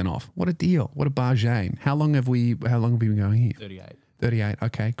 20% off. What a deal. What a bargain. How long have we been going here? 38. 38.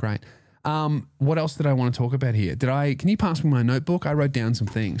 Okay, great. What else did I want to talk about here? Can you pass me my notebook? I wrote down some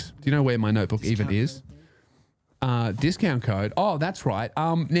things. Do you know where my notebook even is? Discount code. Oh, that's right.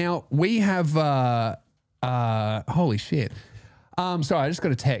 Now we have, holy shit. Sorry, I just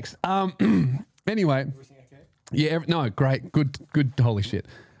got a text. Anyway. Everything okay? Yeah, no, great. Good, holy shit.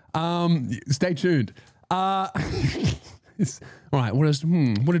 Stay tuned. All right. What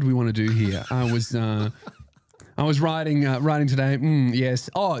did we want to do here? I was writing today. Yes.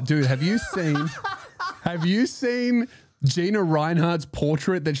 Oh, dude, have you seen Gina Reinhardt's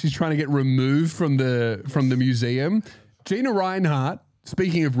portrait that she's trying to get removed from the museum? Gina Reinhardt,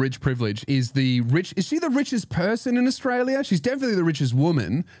 speaking of rich privilege, is she the richest person in Australia? She's definitely the richest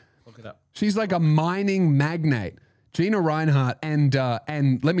woman. Look it up. She's like a mining magnate. Gina Reinhardt, and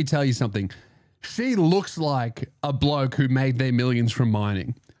let me tell you something. She looks like a bloke who made their millions from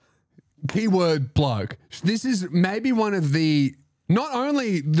mining. Keyword bloke. This is maybe one of not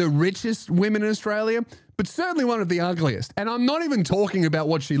only the richest women in Australia, but certainly one of the ugliest. And I'm not even talking about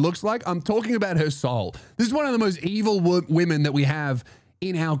what she looks like. I'm talking about her soul. This is one of the most evil women that we have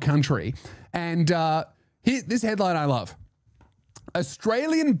in our country. And this headline I love.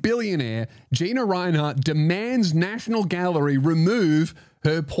 Australian billionaire Gina Reinhardt demands National Gallery remove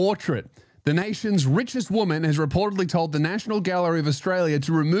her portrait. The nation's richest woman has reportedly told the National Gallery of Australia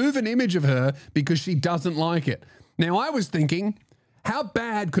to remove an image of her because she doesn't like it. Now, I was thinking, how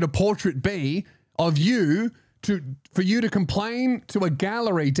bad could a portrait be of you for you to complain to a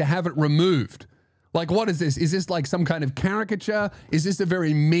gallery to have it removed? Like, what is this? Is this like some kind of caricature? Is this a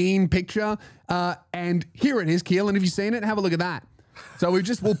very mean picture? And here it is, Keelan. Have you seen it? Have a look at that. So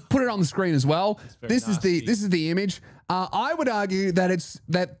we'll put it on the screen as well. This is the image. I would argue that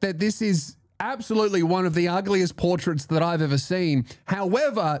this is absolutely one of the ugliest portraits that I've ever seen.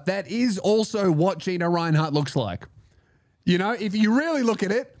 However, that is also what Gina Reinhardt looks like. You know, if you really look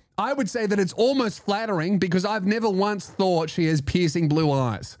at it, I would say that it's almost flattering because I've never once thought she has piercing blue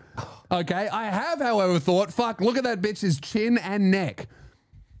eyes. Okay, I have, however, thought, fuck, look at that bitch's chin and neck.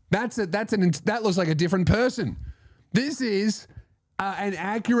 That looks like a different person. This is an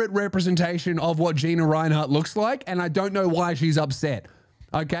accurate representation of what Gina Reinhardt looks like, and I don't know why she's upset.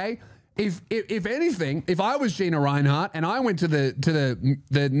 Okay, if anything, if I was Gina Reinhardt and I went to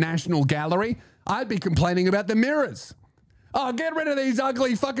the National Gallery, I'd be complaining about the mirrors. Oh, get rid of these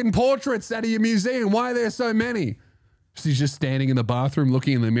ugly fucking portraits out of your museum. Why are there so many? She's just standing in the bathroom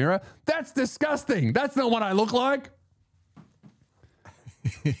looking in the mirror. That's disgusting. That's not what I look like.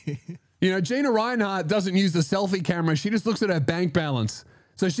 You know, Gina Reinhardt doesn't use the selfie camera. She just looks at her bank balance.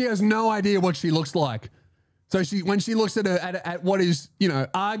 So she has no idea what she looks like. So when she looks at what is, you know,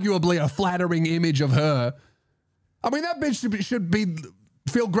 arguably a flattering image of her, I mean, that bitch should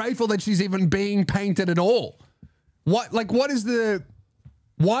feel grateful that she's even being painted at all. Why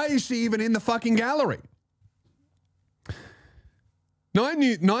is she even in the fucking gallery?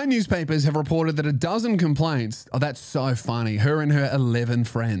 Nine newspapers have reported that a dozen complaints. Oh, that's so funny. Her and her 11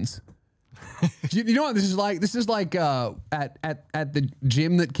 friends. You know what this is like? This is like at the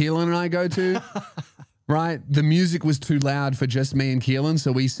gym that Keelan and I go to, right? The music was too loud for just me and Keelan,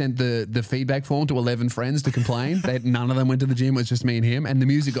 so we sent the feedback form to 11 friends to complain. None of them went to the gym. It was just me and him, and the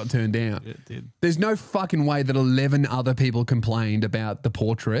music got turned down. It did. There's There's no fucking way that 11 other people complained about the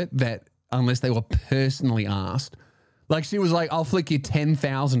portrait unless they were personally asked. Like, she was like, I'll flick you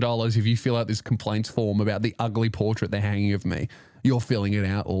 $10,000 if you fill out this complaints form about the ugly portrait they're hanging of me. You're filling it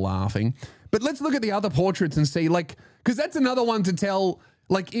out laughing. But let's look at the other portraits and see, like, because that's another one to tell,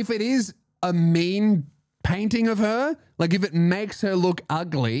 like, if it is a mean painting of her, like if it makes her look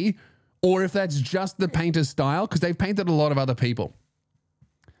ugly, or if that's just the painter's style, because they've painted a lot of other people.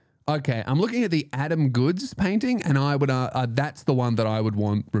 Okay, I'm looking at the Adam Goods painting, and I would that's the one that I would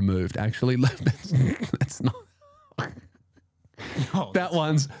want removed, actually. That's not... No, that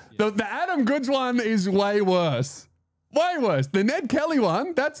one's the Adam Goods one is way worse. Way worse. The Ned Kelly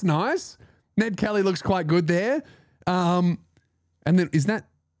one, that's nice. Ned Kelly looks quite good there. And then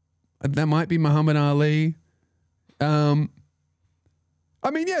that might be Muhammad Ali. I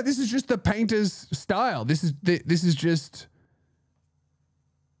mean, yeah, this is just the painter's style. This is just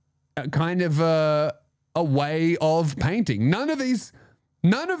a kind of a way of painting. None of these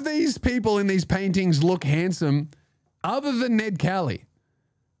people in these paintings look handsome other than Ned Kelly.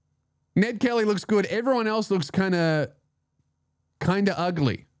 Ned Kelly looks good. Everyone else looks kind of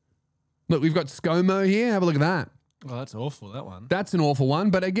ugly. Look, we've got ScoMo here. Have a look at that. Oh, that's awful, that one. That's an awful one.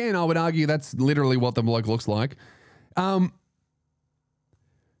 But again, I would argue that's literally what the bloke looks like.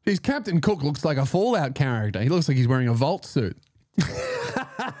 His Captain Cook looks like a Fallout character. He looks like he's wearing a Vault suit.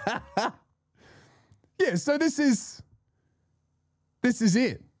 Yeah, so this is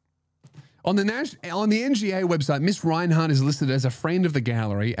it. On the NGA website, Miss Reinhardt is listed as a friend of the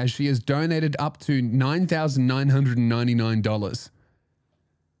gallery as she has donated up to $9,999.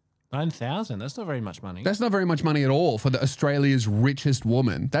 9,000. That's not very much money. That's not very much money at all for Australia's richest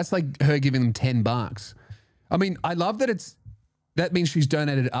woman. That's like her giving them $10. I mean, I love that that means she's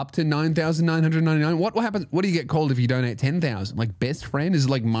donated up to $9,999. What happens? What do you get called if you donate 10,000? Like best friend? Is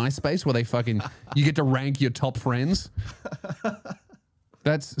it like MySpace where they you get to rank your top friends?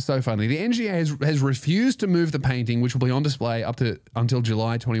 That's so funny. The NGA has refused to move the painting, which will be on display until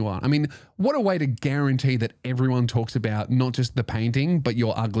July 21. I mean, what a way to guarantee that everyone talks about not just the painting, but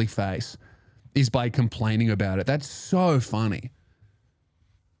your ugly face, is by complaining about it. That's so funny.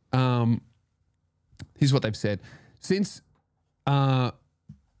 Here's what they've said. Since, who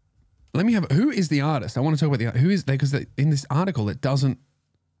is the artist? I want to talk about who is they, because in this article, it doesn't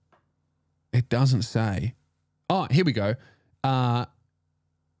say. Oh, here we go.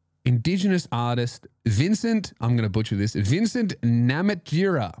 Indigenous artist Vincent, I'm going to butcher this, Vincent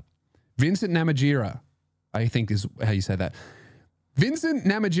Namatjira. Vincent Namatjira, I think is how you say that. Vincent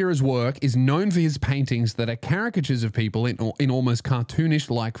Namatjira's work is known for his paintings that are caricatures of people in almost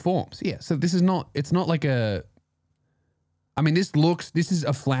cartoonish-like forms. Yeah, so this is not, it's not like a, I mean, this is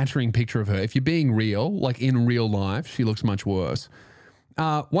a flattering picture of her. If you're being real, like in real life, she looks much worse.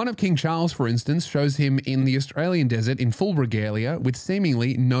 One of King Charles, for instance, shows him in the Australian desert in full regalia with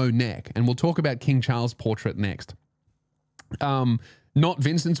seemingly no neck. And we'll talk about King Charles' portrait next. Not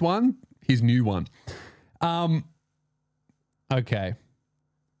Vincent's one, his new one. Okay.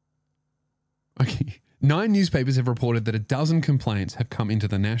 9 newspapers have reported that a dozen complaints have come into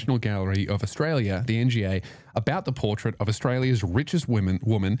the National Gallery of Australia, the NGA, about the portrait of Australia's richest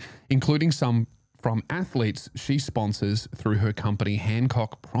woman, including some from athletes she sponsors through her company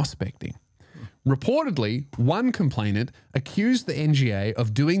Hancock Prospecting. Reportedly, one complainant accused the NGA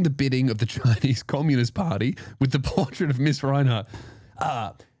of doing the bidding of the Chinese Communist Party with the portrait of Miss Reinhardt.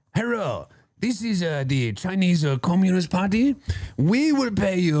 Hello, this is the Chinese Communist Party. We will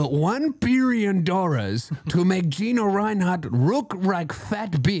pay you $1 billion to make Gina Reinhardt look like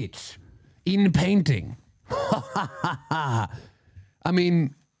fat bitch in painting. I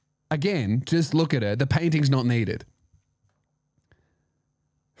mean, again, just look at her. The painting's not needed.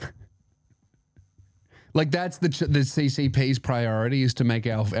 Like that's the CCP's priority is to make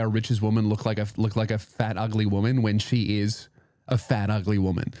our richest woman look like a fat ugly woman when she is a fat ugly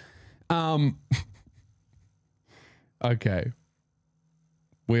woman. Okay,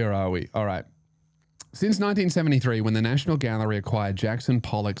 where are we? All right. Since 1973, when the National Gallery acquired Jackson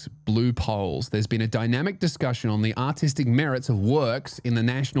Pollock's Blue Poles, there's been a dynamic discussion on the artistic merits of works in the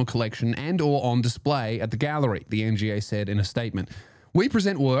National Collection and or on display at the gallery, the NGA said in a statement. We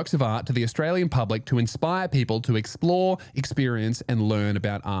present works of art to the Australian public to inspire people to explore, experience, and learn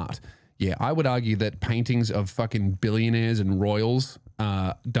about art. Yeah, I would argue that paintings of fucking billionaires and royals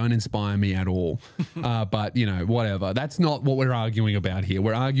don't inspire me at all. But, you know, whatever. That's not what we're arguing about here.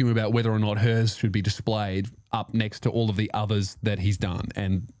 We're arguing about whether or not hers should be displayed up next to all of the others that he's done.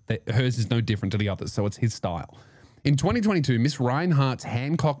 And hers is no different to the others, so it's his style. In 2022, Miss Reinhardt's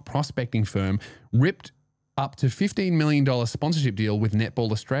Hancock prospecting firm ripped up to $15 million sponsorship deal with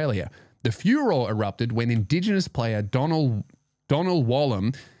Netball Australia. The furor erupted when Indigenous player Donald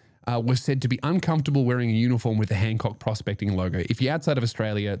Wallam was said to be uncomfortable wearing a uniform with the Hancock prospecting logo. If you're outside of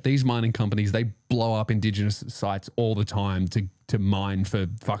Australia, these mining companies, they blow up Indigenous sites all the time to mine for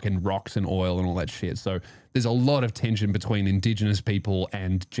fucking rocks and oil and all that shit. So there's a lot of tension between Indigenous people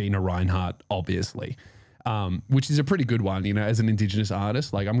and Gina Reinhardt, obviously, which is a pretty good one, you know, as an Indigenous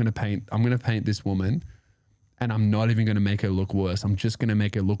artist. Like I'm going to paint this woman, and I'm not even going to make her look worse. I'm just going to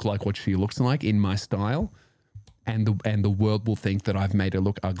make her look like what she looks like in my style. And the world will think that I've made her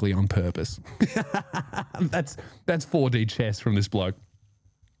look ugly on purpose. That's 4D chess from this bloke.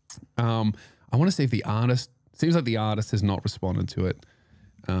 I want to see if the artist, seems like the artist has not responded to it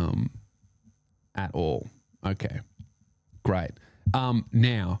at all. Okay, great.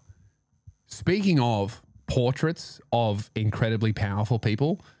 Now, speaking of portraits of incredibly powerful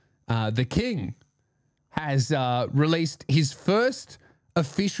people, the king has released his first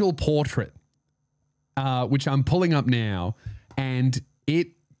official portrait, which I'm pulling up now, and it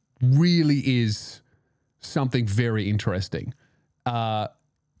really is something very interesting. I'm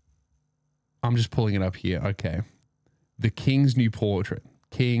just pulling it up here. Okay. The king's new portrait.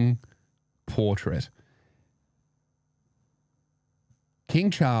 King portrait.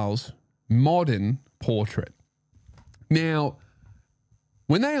 King Charles modern portrait. Now,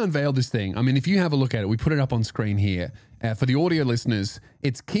 when they unveiled this thing, I mean, if you have a look at it, we put it up on screen here. For the audio listeners,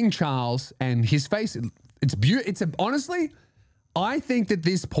 it's King Charles and his face. It's beautiful. Honestly, I think that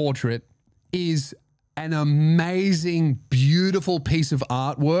this portrait is an amazing, beautiful piece of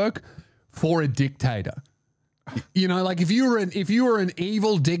artwork for a dictator. You know, like if you were an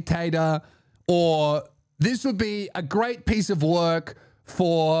evil dictator, or this would be a great piece of work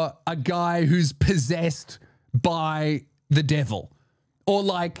for a guy who's possessed by the devil. Or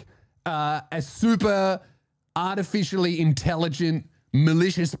like a super artificially intelligent,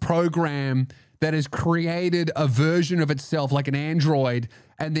 malicious program that has created a version of itself like an android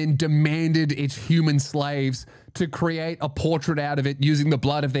and then demanded its human slaves to create a portrait out of it using the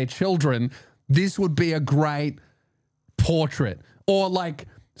blood of their children. This would be a great portrait. Or like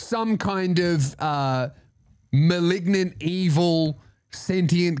some kind of malignant, evil,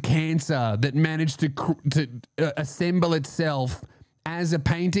 sentient cancer that managed to assemble itself as a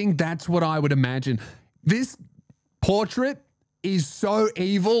painting. That's what I would imagine. This portrait is so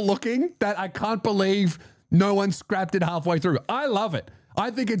evil looking that I can't believe no one scrapped it halfway through. I love it.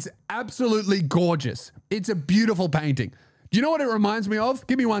 I think it's absolutely gorgeous. It's a beautiful painting. Do you know what it reminds me of?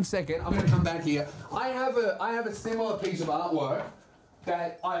 Give me 1 second. I'm going to come back here. I have a similar piece of artwork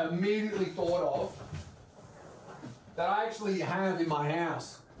that I immediately thought of that I actually have in my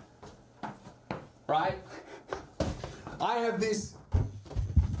house. Right? I have this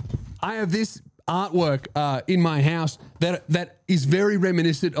artwork in my house that is very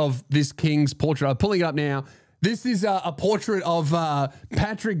reminiscent of this king's portrait. I'm pulling it up now. This is a portrait of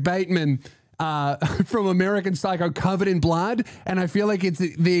Patrick Bateman from American Psycho, covered in blood, and I feel like it's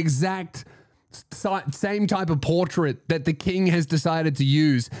the exact same type of portrait that the king has decided to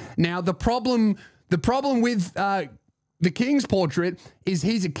use. Now, the problem The problem with the king's portrait is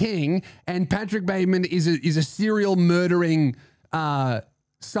he's a king, and Patrick Bateman is a serial murdering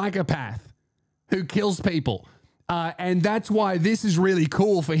psychopath who kills people. And that's why this is really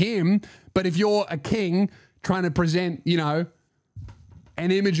cool for him. But if you're a king trying to present, you know,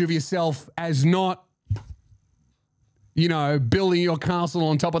 an image of yourself as not, you know, building your castle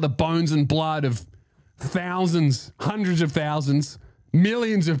on top of the bones and blood of thousands, hundreds of thousands,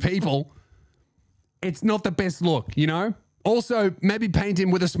 millions of people, it's not the best look, you know? Also, maybe paint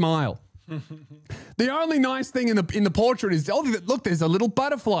him with a smile. The only nice thing in the portrait is, oh, look, there's a little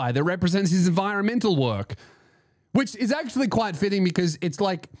butterfly that represents his environmental work, which is actually quite fitting because it's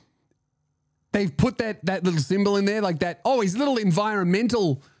like they've put that little symbol in there like that. Oh, his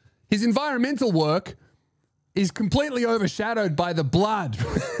environmental work is completely overshadowed by the blood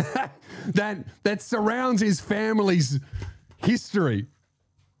that surrounds his family's history.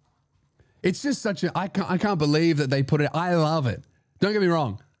 It's just such a, I can't believe that they put it. I love it. Don't get me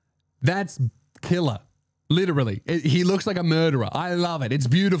wrong. That's killer. Literally. He looks like a murderer. I love it. It's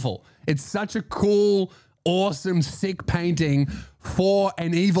beautiful. It's such a cool, awesome, sick painting for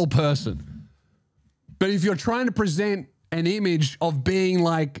an evil person. But if you're trying to present an image of being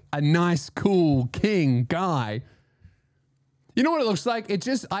like a nice, cool king guy, you know what it looks like? It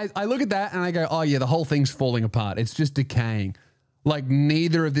just, I look at that and I go, oh yeah, the whole thing's falling apart. It's just decaying. Like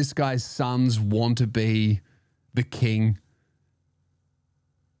neither of this guy's sons want to be the king.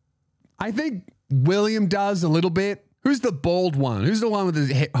 I think William does a little bit. Who's the bald one? Who's the one with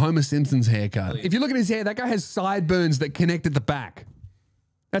his Homer Simpson's haircut? If you look at his hair, that guy has sideburns that connect at the back.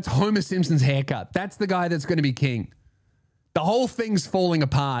 That's Homer Simpson's haircut. That's the guy that's going to be king. The whole thing's falling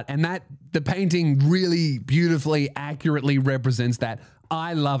apart, and the painting really beautifully, accurately represents that.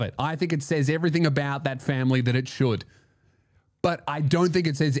 I love it. I think it says everything about that family that it should. But I don't think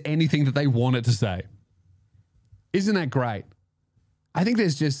it says anything that they want it to say. Isn't that great? I think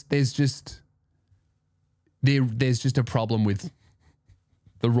there's just a problem with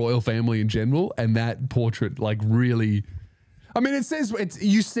the royal family in general, and that portrait like really, I mean, it says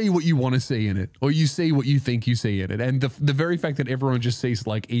you see what you want to see in it, or you see what you think you see in it, and the very fact that everyone just sees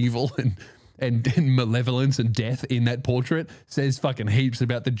like evil and malevolence and death in that portrait says fucking heaps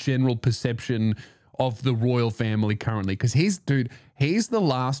about the general perception of the royal family currently. Because he's the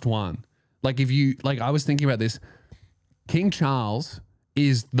last one. Like I was thinking about this. King Charles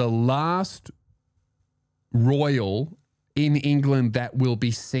is the last royal in England that will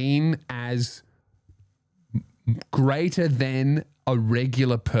be seen as greater than a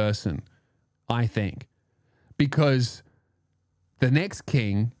regular person, I think. Because the next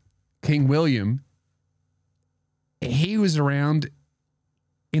king, King William, he was around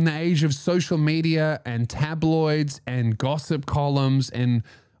in the age of social media and tabloids and gossip columns and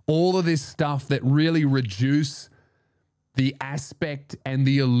all of this stuff that really reduce the aspect and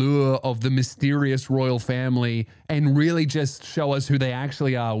the allure of the mysterious royal family and really just show us who they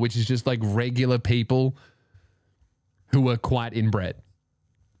actually are, which is just like regular people who are quite inbred,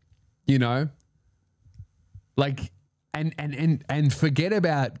 you know? Like, and forget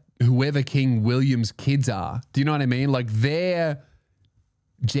about whoever King William's kids are. Do you know what I mean? Like they're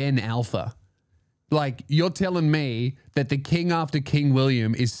Gen Alpha. Like you're telling me that the king after King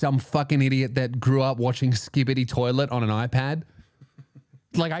William is some fucking idiot that grew up watching Skibbity Toilet on an iPad?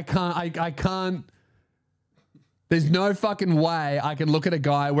 Like I can't, there's no fucking way I can look at a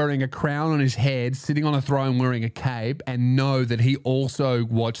guy wearing a crown on his head, sitting on a throne wearing a cape and know that he also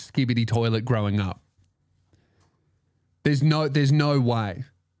watched Skibbity Toilet growing up. There's no way.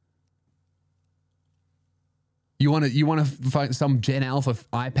 You want to find some Gen Alpha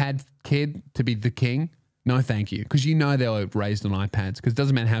iPad kid to be the king? No, thank you. Because you know they were raised on iPads. Because it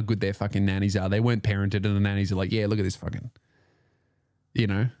doesn't matter how good their fucking nannies are. They weren't parented and the nannies are like, yeah, look at this fucking, you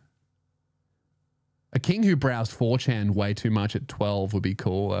know. A king who browsed 4chan way too much at 12 would be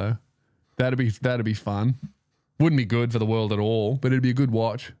cool though. That'd be fun. Wouldn't be good for the world at all, but it'd be a good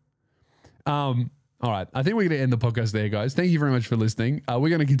watch. All right, I think we're going to end the podcast there, guys. Thank you very much for listening. We're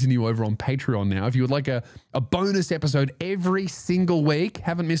going to continue over on Patreon now. If you would like a bonus episode every single week,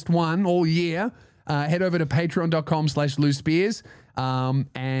 haven't missed one all year, head over to patreon.com/loosespears.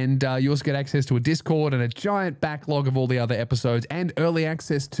 And you also get access to a Discord and a giant backlog of all the other episodes and early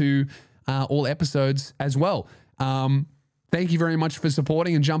access to all episodes as well. Thank you very much for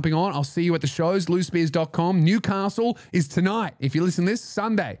supporting and jumping on. I'll see you at the shows, loosespears.com. Newcastle is tonight. If you listen to this,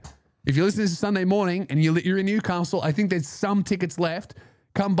 Sunday. If you listen to this Sunday morning and you're in Newcastle, I think there's some tickets left.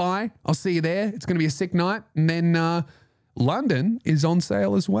 Come by. I'll see you there. It's going to be a sick night. And then London is on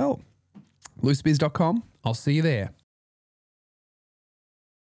sale as well. loosespears.com. I'll see you there.